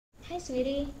Hi,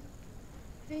 sweetie.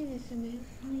 Hi, Mr. Mel.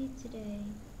 How are you today?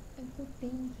 I'm good,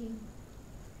 thank you.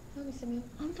 How, Mr. Mel?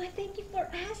 I'm fine, thank you for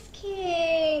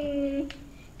asking.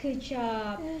 Good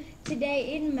job.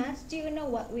 Today in maths, do you know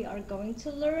what we are going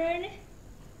to learn? We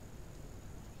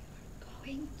are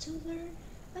going to learn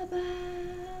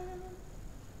about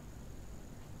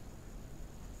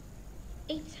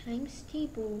 8 times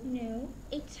table. no.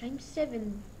 8 times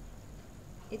 7.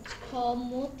 It's called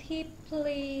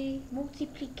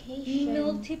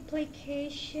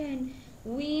multiplication.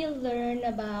 We learn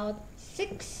about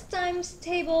 6 times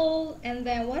table, and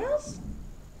then what else?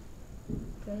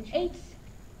 8,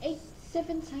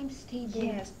 7 times table.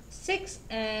 Yes, 6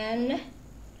 and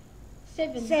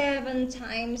 7. 7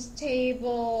 times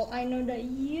table. I know that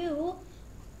you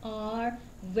are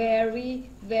very,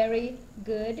 very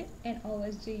good and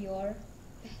always do your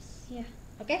best. Yeah.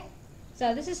 Okay?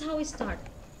 So this is how we start.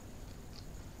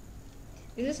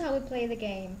 This is how we play the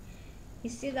game. You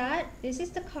see that? This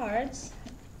is the cards.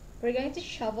 We're going to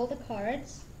shuffle the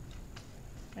cards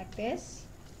like this.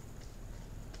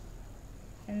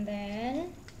 And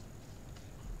then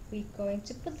we're going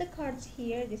to put the cards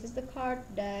here. This is the card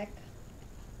deck.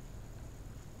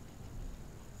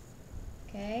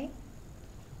 Okay?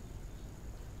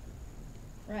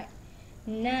 Right.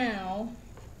 Now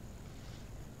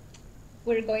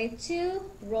we're going to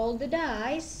roll the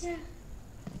dice. Yeah.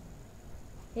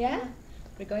 Yeah?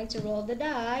 We're going to roll the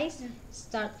dice. Yeah.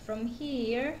 Start from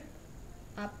here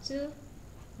up to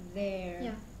there.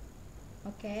 Yeah.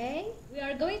 Okay? We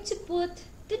are going to put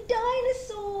the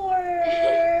dinosaurs.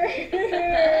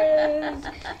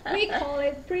 We call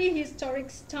it prehistoric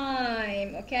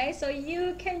time. Okay? So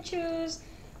you can choose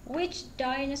which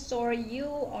dinosaur you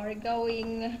are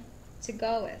going to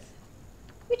go with.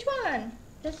 Which one?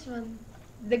 This one.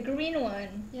 The green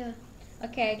one. Yeah.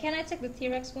 Okay, can I take the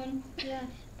T-Rex one? Yeah.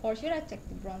 Or should I take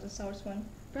the Brontosaurus one?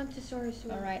 Brontosaurus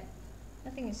one. Alright. I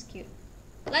think it's cute.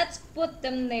 Let's put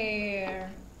them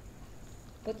there.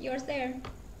 Put yours there.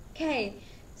 Okay.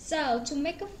 So to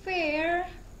make a fair,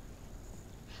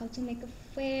 how to make a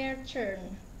fair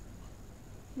turn?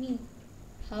 Me.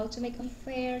 How to make a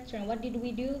fair turn? What did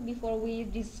we do before we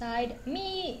decide?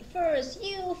 Me first,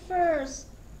 you first.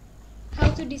 How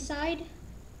to decide?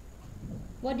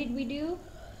 What did we do?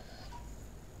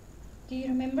 Do you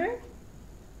remember?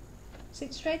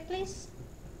 Sit straight, please.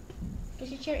 Push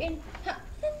your chair in. Ha.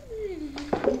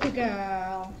 Good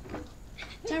girl.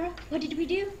 Tara, what did we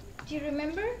do? Do you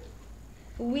remember?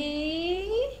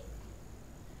 We...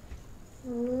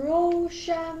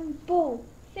 Rochambeau.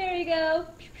 There you go.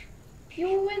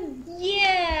 You win.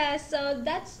 Yeah, so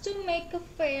that's to make a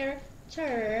fair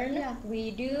turn. Yeah.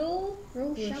 We do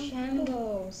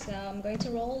Rochambeau. So I'm going to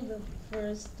roll the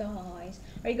first dice.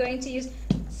 Are you going to use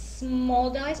small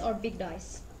dice or big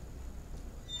dice?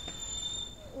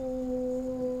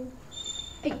 Oh,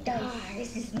 big dice.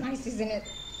 This is nice, isn't it?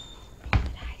 Roll the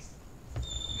dice.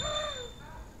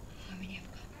 How many have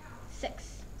got?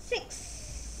 6.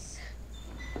 6.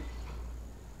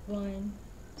 1,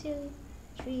 2,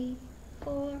 3,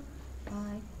 4, 5,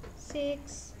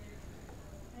 6.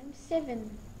 Times 7.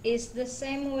 Is the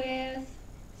same with...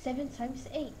 7 times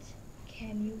 8.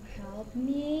 Can you help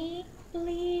me,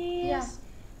 please? Yeah.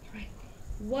 Right.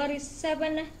 What is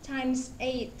 7 times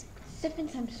 8? 7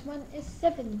 times 1 is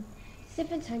 7.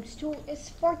 7 times 2 is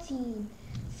 14.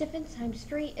 7 times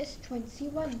 3 is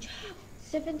 21.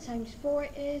 7 times 4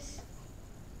 is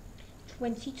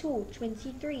 22,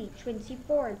 23,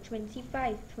 24,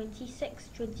 25, 26,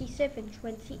 27,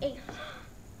 28.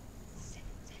 7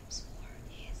 times 4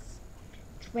 is...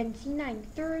 29,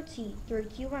 30,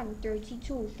 31,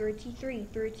 32, 33,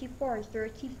 34,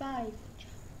 35.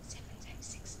 7 times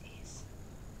 6 is...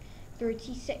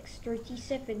 36,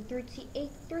 37, 38,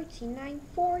 39,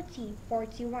 40,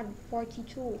 41,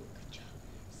 42. Good job.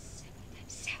 7 times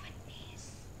 7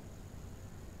 is...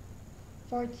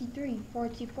 43,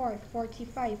 44,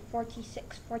 45,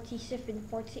 46, 47,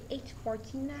 48,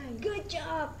 49. Good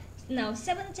job. Now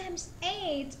 7 times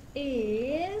 8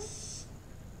 is...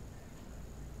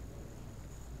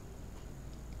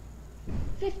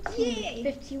 50, Yay.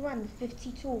 51,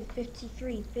 52,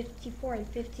 53, 54,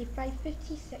 55,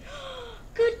 56.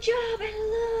 Good job, and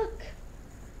look!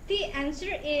 The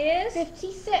answer is...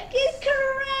 56. Is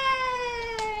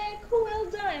correct! Well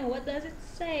done. What does it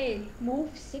say? Move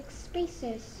 6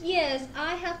 spaces. Yes,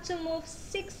 I have to move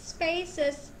 6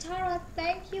 spaces. Tara,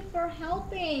 thank you for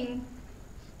helping.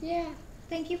 Yeah,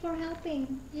 Thank you for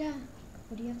helping. yeah.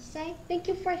 What do you have to say? Thank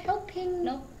you for helping.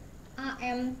 No, I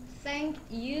am thank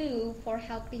you for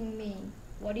helping me.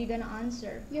 What are you gonna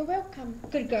answer? You're welcome.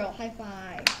 Good girl, high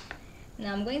five.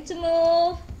 Now I'm going to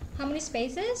move How many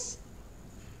spaces?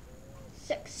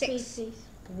 Six Six. spaces.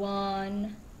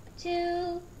 1,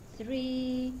 2,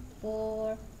 3,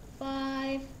 4,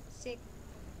 5, 6.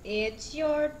 It's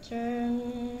your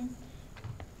turn.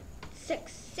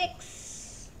 Six.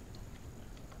 6.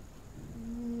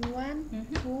 1,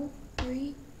 2,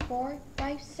 3, 4,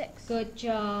 5, 6. Good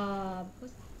job.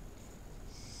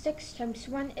 6 times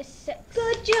 1 is 6.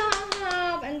 Good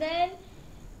job. And then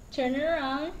turn it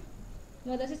around.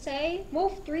 What does it say?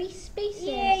 Move 3 spaces.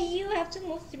 Yeah, you have to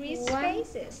move 3 1,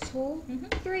 spaces. 2,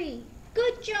 3.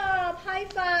 Good job. High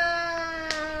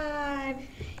five.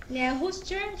 Now whose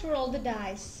turn to roll the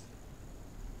dice?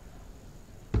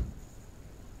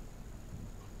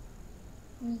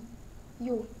 Me.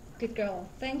 You. Good girl.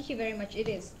 Thank you very much. It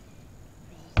is.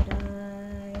 Roll the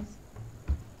dice.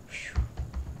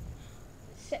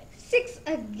 6. 6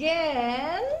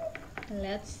 again.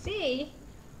 Let's see.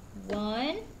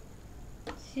 1,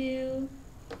 2,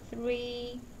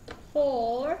 3,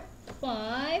 4,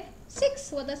 5,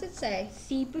 6. What does it say?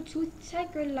 Saber-tooth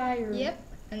tiger liar. Yep.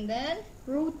 And then?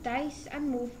 Roll dice and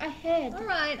move ahead.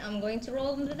 Alright, I'm going to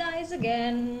roll the dice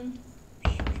again.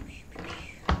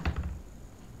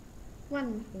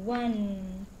 1.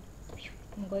 1.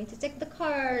 I'm going to take the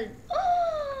card.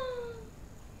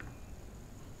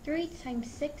 3 times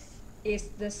 6. It's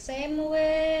the same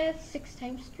with... 6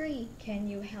 times 3. Can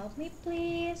you help me,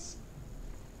 please?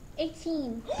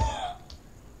 18.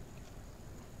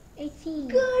 18.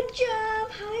 Good job!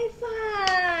 High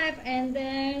five! And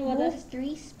then what Move does...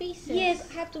 3 spaces. Yes,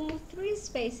 I have to move 3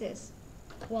 spaces.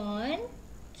 1,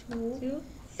 2, 2,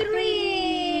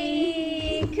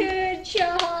 3. Good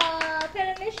job!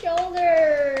 Pat on the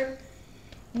shoulder.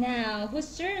 Now,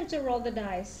 whose turn to roll the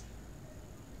dice?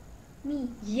 Me.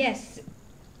 Yes.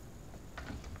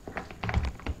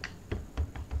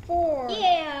 4.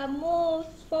 Yeah, move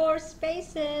 4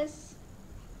 spaces.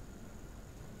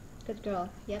 Good girl.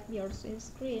 Yep, yours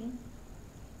is green.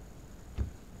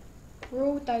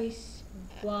 Roll dice.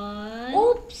 1.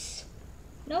 Oops.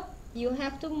 Nope. You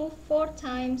have to move 4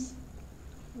 times.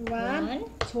 1,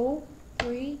 2,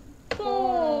 3,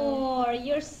 4.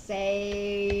 You're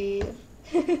safe.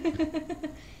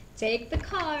 Take the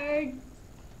card.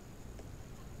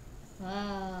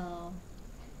 Wow.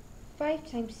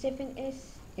 5 times 7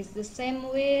 is... It's the same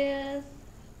with...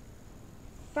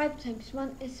 5 times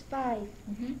 1 is 5.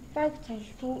 5 times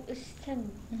 2 is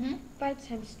 10. 5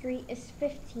 times 3 is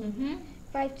 15.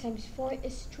 5 times 4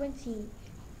 is 20.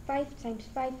 5 times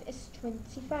 5 is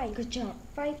 25. Good job.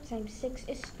 5 times 6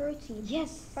 is 30.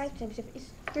 Yes. 5 times 7 is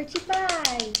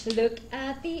 35. Look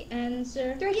at the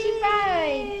answer. 35.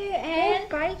 Yay! And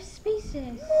Move 5 spaces.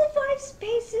 move 5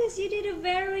 spaces. You did a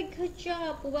very good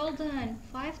job. Well done.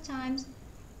 5 times.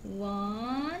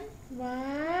 1.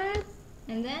 1,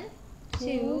 And then 2,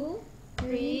 2,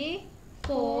 3,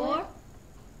 4,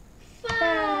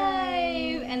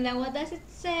 5. And then what does it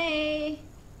say?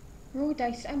 roll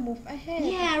dice and move ahead.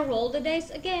 Yeah, roll the dice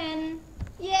again.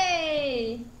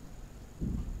 Yay!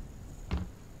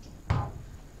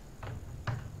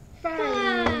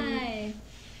 5.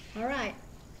 Alright.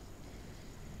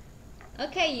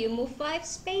 Okay, you move 5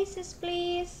 spaces,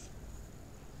 please.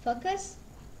 Focus.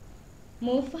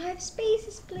 Move 5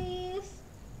 spaces, please.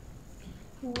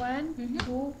 1,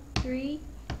 2, 3,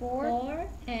 4, 4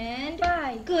 and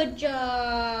 5. good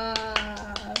job.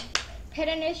 Head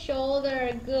on your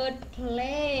shoulder. Good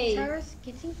play. Tara's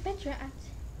getting better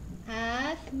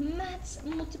at Maths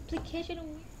multiplication.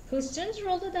 Whose turn to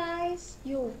roll the dice?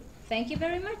 you. Thank you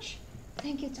very much.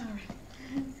 Thank you, Tara.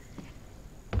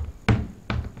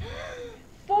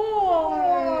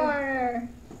 4.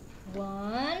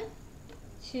 1,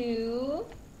 2,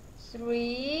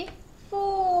 3,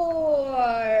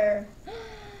 4.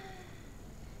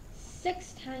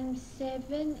 6 times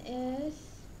 7 is...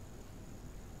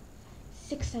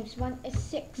 6 times 1 is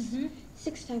 6.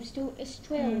 6 times 2 is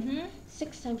 12.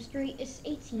 6 times 3 is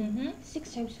 18.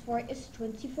 6 times 4 is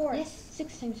 24. Yes.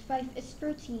 6 times 5 is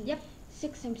 30. Yep.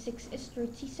 6 times 6 is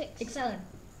 36. Excellent.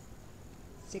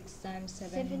 6 times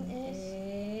 7, 7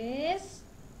 is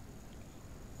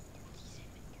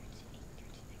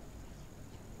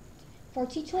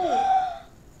 42. Look,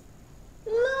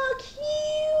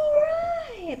 you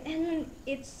right. And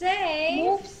it says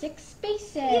Move 6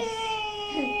 spaces.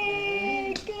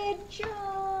 Yay! Good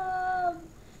job.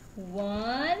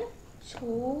 1,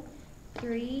 2,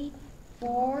 3,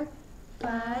 4,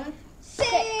 5,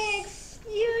 6.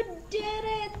 You did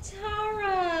it,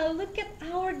 Tara. Look at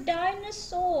our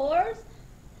dinosaurs.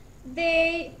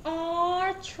 They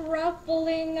are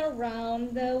traveling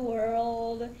around the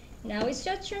world. Now it's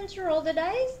your turn to roll the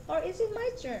dice, or is it my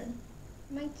turn?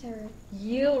 My turn.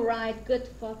 You right. Good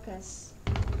focus.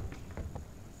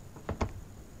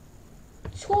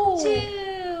 2.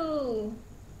 2.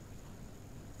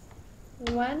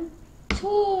 1, 2.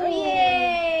 Oh,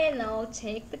 yay! Now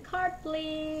take the card,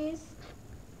 please.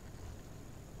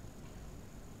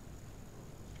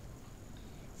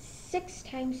 6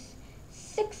 times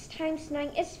 9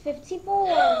 is 54.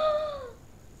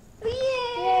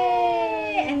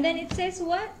 Yay! And then it says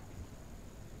what?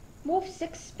 Move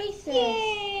 6 spaces.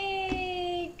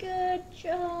 Yay! Good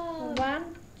job.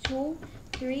 1, 2,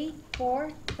 3,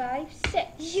 4, 5,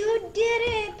 6. You did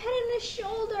it! Pat on the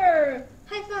shoulder.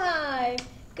 High five.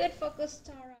 Good focus,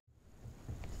 Tara.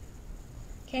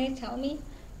 Can you tell me?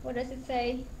 What does it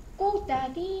say? Go,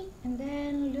 Daddy. And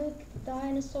then look,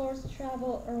 dinosaurs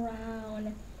travel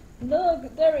around.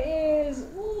 Look, there is.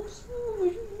 Whoops.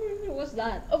 What's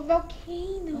that? A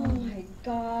volcano. Oh my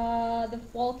god, the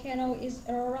volcano is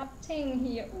erupting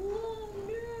here. Oh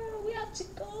no, we have to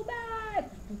go back.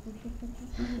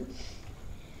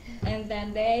 And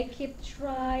then they keep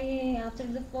trying after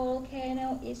the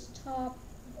volcano is stopped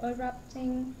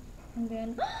erupting. And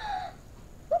then,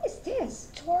 what is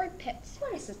this? Tar pits.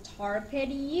 What is a tar pit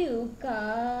you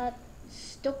got?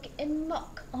 Stuck in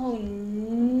muck. Oh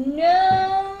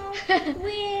no,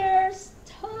 we're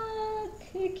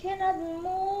stuck. We cannot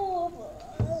move.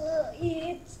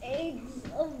 It takes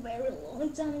a very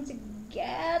long time to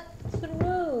get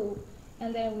through.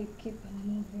 And then we keep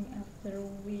moving after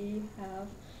we have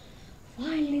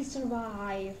finally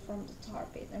survived from the tar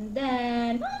pit. And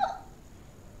then,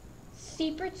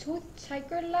 saber-toothed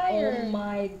tiger liar. oh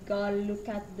my god, look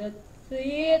at the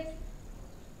teeth.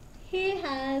 He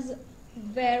has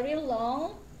very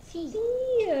long teeth.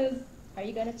 Are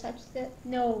you gonna touch that?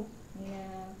 No.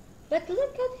 No. But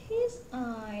look at his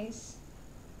eyes.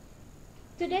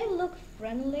 Do they look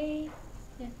friendly?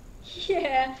 Yeah.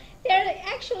 Yeah.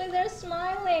 They're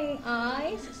smiling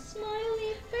eyes,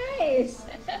 smiley face.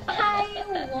 I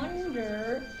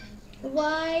wonder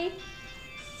why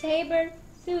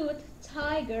saber-toothed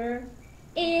tiger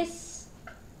is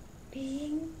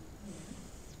Being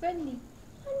friendly.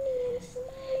 funny and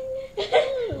smiling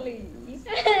friendly.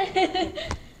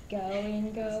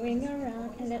 Going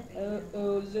around, and then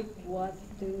oh, look, what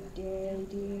do?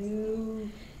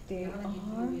 They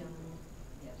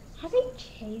are they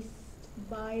chased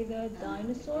by the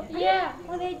dinosaur? Yeah.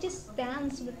 Or they just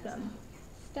dance with them?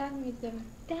 Stand with them.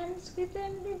 Dance with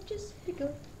them, they just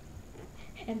wiggle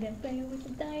and then play with the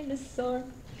dinosaur.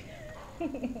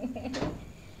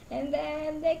 And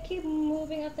then they keep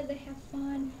moving after they have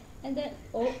fun. And then,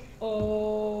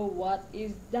 oh, what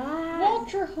is that?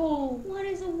 Water hole. What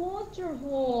is a water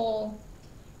hole?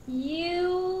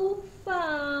 You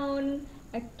found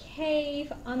a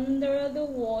cave under the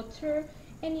water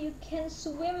and you can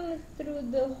swim through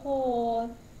the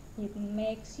hole. It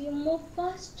makes you move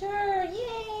faster.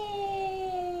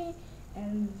 Yay!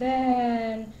 And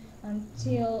then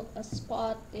until a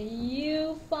spot that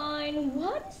you find,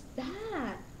 what is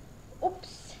that?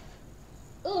 Oops.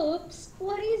 Oops,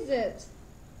 what is it?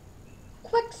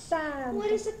 Quicksand.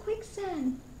 What is a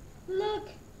quicksand? Look,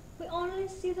 we only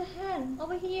see the hand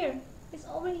over here. It's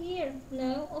over here.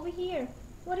 No, over here.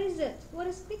 What is it? What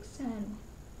is quicksand?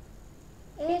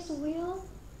 It will.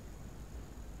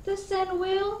 The sand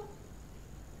will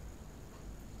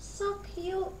suck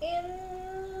you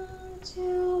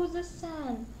into the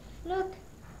sand. Look,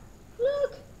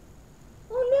 look.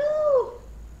 Oh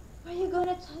no! Are you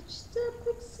gonna touch the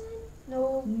quicksand?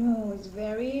 No. No, it's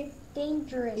very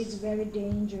Dangerous. It's very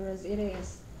dangerous. It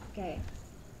is. Okay.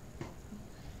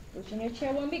 Push in your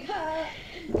chair, one big hug.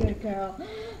 Good girl.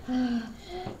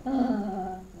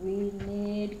 We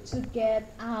need to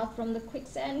get out from the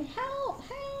quicksand. Help!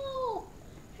 Help!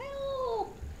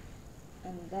 Help!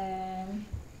 And then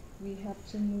we have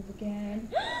to move again.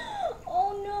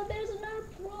 Oh no, there's another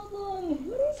problem.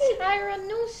 What is it?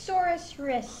 Tyrannosaurus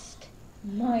wrist.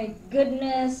 My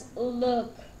goodness,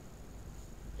 look.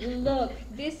 Look,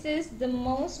 this is the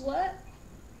most what?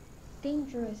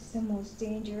 Dangerous. The most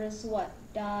dangerous what?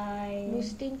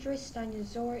 Most dangerous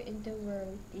dinosaur in the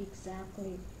world.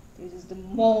 Exactly. This is the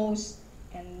most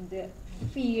and the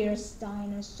fierce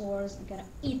dinosaurs. Gonna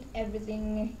eat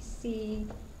everything he see.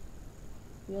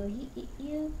 Will he eat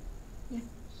you? Yeah.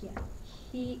 Yeah.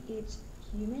 He eats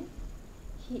human.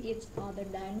 He eats other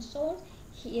dinosaurs.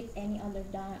 He eats any other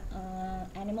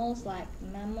animals like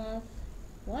mammoth.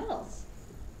 What else?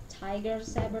 Tiger,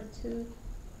 saber-tooth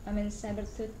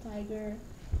tiger.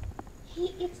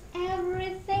 He eats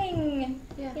everything.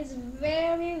 Yeah. He's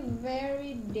very,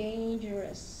 very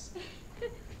dangerous.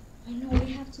 I know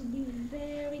we have to be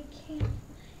very careful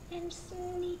and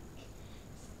sneak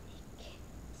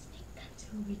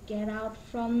So we get out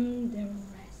from the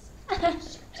rest.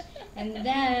 And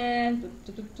then,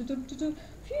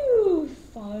 phew,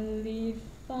 finally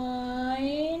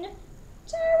find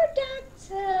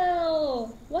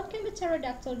pterodactyl. What can the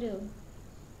pterodactyl do?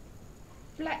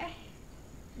 Fly.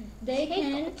 They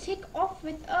can take off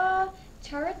with a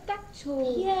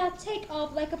pterodactyl. Yeah, take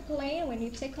off like a plane. When you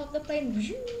take off the plane,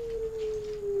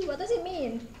 what does it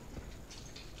mean?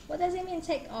 What does it mean,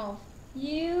 take off?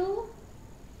 You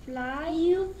fly.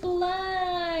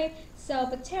 So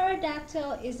the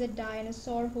pterodactyl is a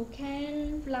dinosaur who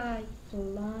can fly.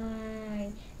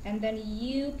 And then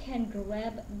you can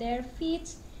grab their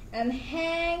feet and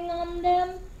hang on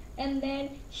them, and then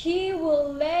he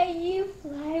will let you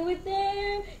fly with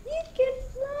them. You can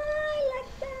fly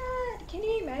like that. Can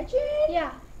you imagine?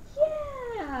 Yeah.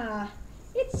 Yeah,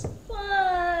 it's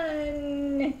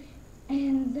fun.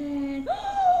 And then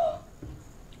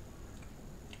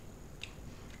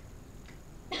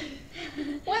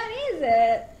what is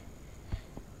it?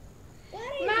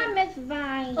 Mammoth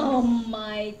vines. Oh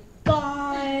my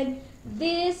god,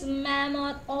 this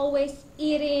mammoth always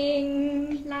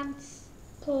eating Plants.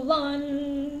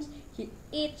 plants. He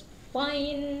eats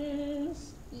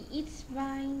vines. He eats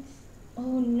vines.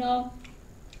 Oh no.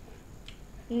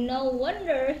 No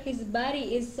wonder his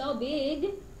body is so big.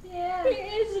 Yeah. He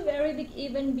is very big,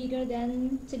 even bigger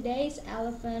than today's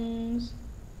elephants.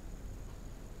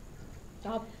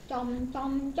 Chop, chom,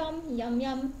 chom, chom, yum,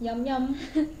 yum, yum, yum.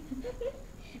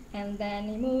 And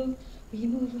then we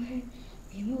move ahead,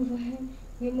 we move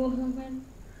ahead.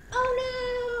 Oh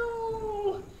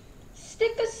no!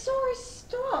 Stegosaurus,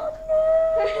 stop.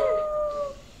 Oh no!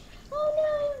 Oh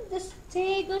no! The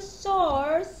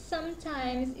stegosaurs,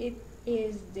 sometimes it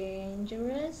is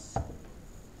dangerous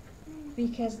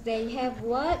because they have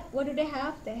what? What do they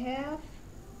have? They have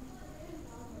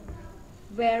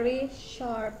very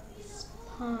sharp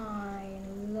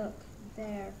spine. Look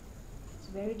there. It's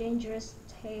very dangerous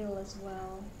tail as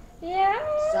well. Yeah.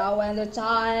 So when the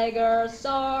tiger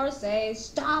says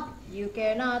stop, you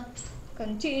cannot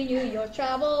continue your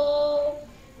travel.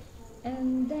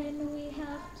 And then we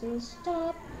have to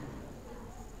stop.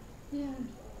 Yeah.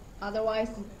 Otherwise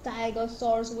the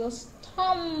Tigosaurs will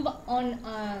stomp on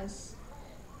us.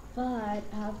 But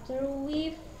after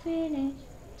we finish,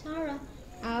 Tara,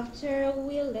 after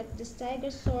we let the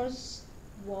Tigosaurs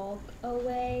walk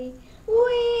away,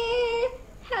 we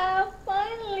have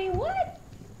finally what?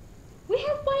 We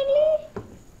have finally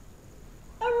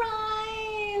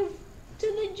arrived to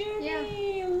the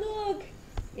journey. Yeah. Look,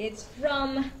 it's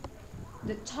from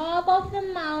the top of the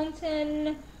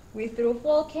mountain. We threw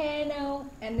volcano,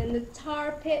 and then the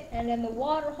tar pit, and then the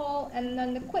water hole, and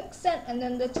then the quicksand, and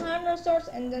then the dinosaurs,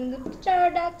 and then the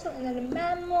pterodactyl, and then the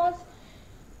mammoth,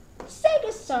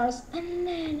 stegosaurs, and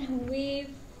then we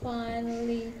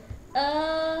finally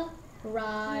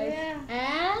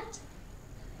arrived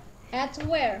at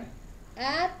where?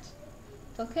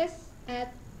 Focus,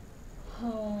 at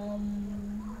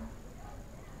home.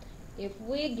 If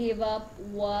we give up,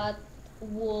 what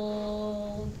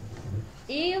would?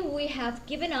 If we have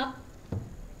given up,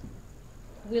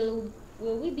 will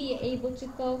we be able to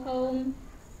go home?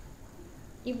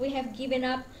 If we have given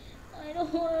up, I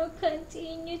don't want to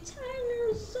continue.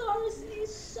 Tyrannosaurus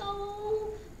is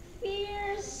so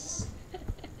fierce.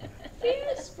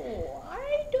 Fearful.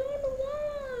 I don't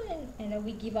want. And then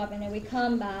we give up and then we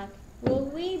come back. Will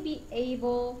we be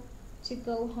able to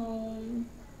go home?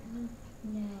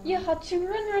 No. You have to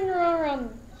run.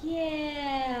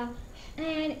 Yeah.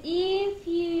 And if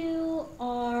you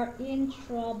are in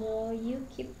trouble, you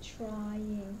keep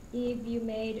trying. If you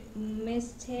made a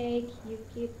mistake, you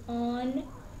keep on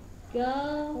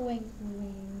going.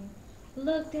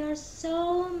 Look, there are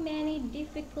so many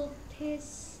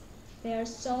difficulties. There are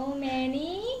so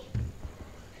many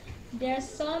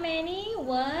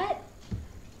what?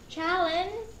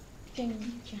 Challenges,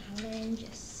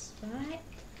 right?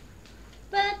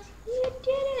 But you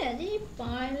did it. You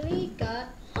finally got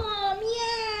home.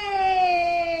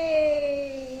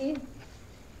 Yay!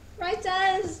 Right,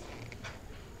 Taz?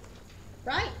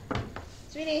 Right?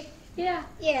 Sweetie? Yeah.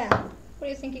 Yeah. What are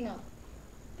you thinking of?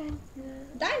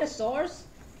 Dinosaurs?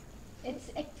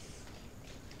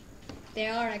 They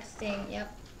are extinct.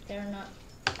 Yep. They're not.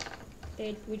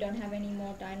 We don't have any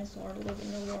more dinosaurs live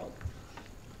in the world.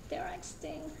 They're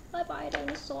extinct. Bye bye,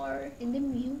 dinosaur. In the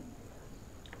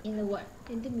what?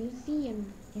 In the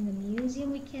museum. In the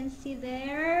museum, we can see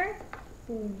their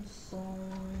Bones.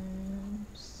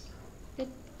 bones. The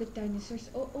dinosaurs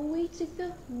away to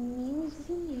the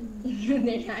museum.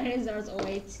 The dinosaurs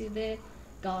away to the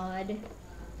god.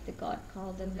 The god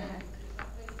called them back.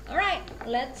 Alright,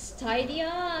 let's tidy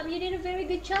up. You did a very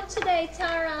good job today,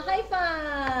 Tara. High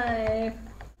five.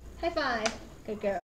 High five. Good girl.